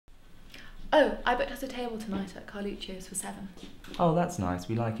Oh, I booked us a table tonight at Carluccio's for 7. Oh, that's nice.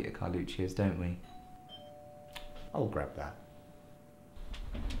 We like it at Carluccio's, don't we? I'll grab that.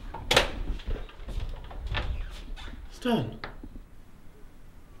 Stern,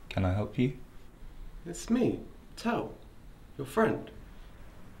 Can I help you? it's me, Tal, your friend.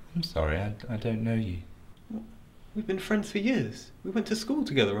 I'm sorry, I don't know you. We've been friends for years. We went to school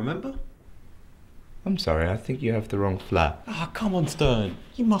together, remember? I'm sorry, I think you have the wrong flat. Ah, come on, Stern.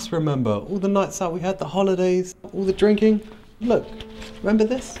 You must remember all the nights out we had, the holidays, all the drinking. Look, remember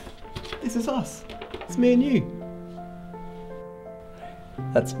this? This is us. It's me and you.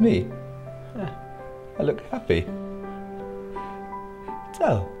 That's me. Yeah. I look happy.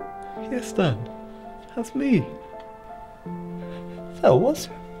 Tell. Yes, Stern. That's me. Tell, what's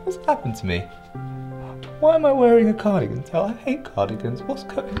happened to me? Why am I wearing a cardigan? Tell, I hate cardigans. What's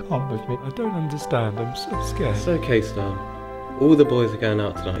going on with me? I don't understand. I'm so scared. It's okay, Stern. All the boys are going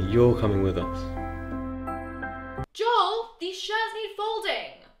out tonight. You're coming with us. Joel, these shirts need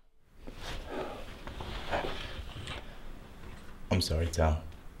folding! I'm sorry, Tal.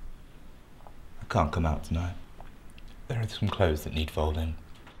 I can't come out tonight. There are some clothes that need folding.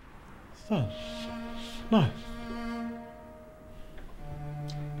 Stern. No.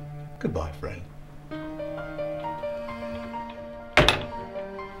 Goodbye, friend.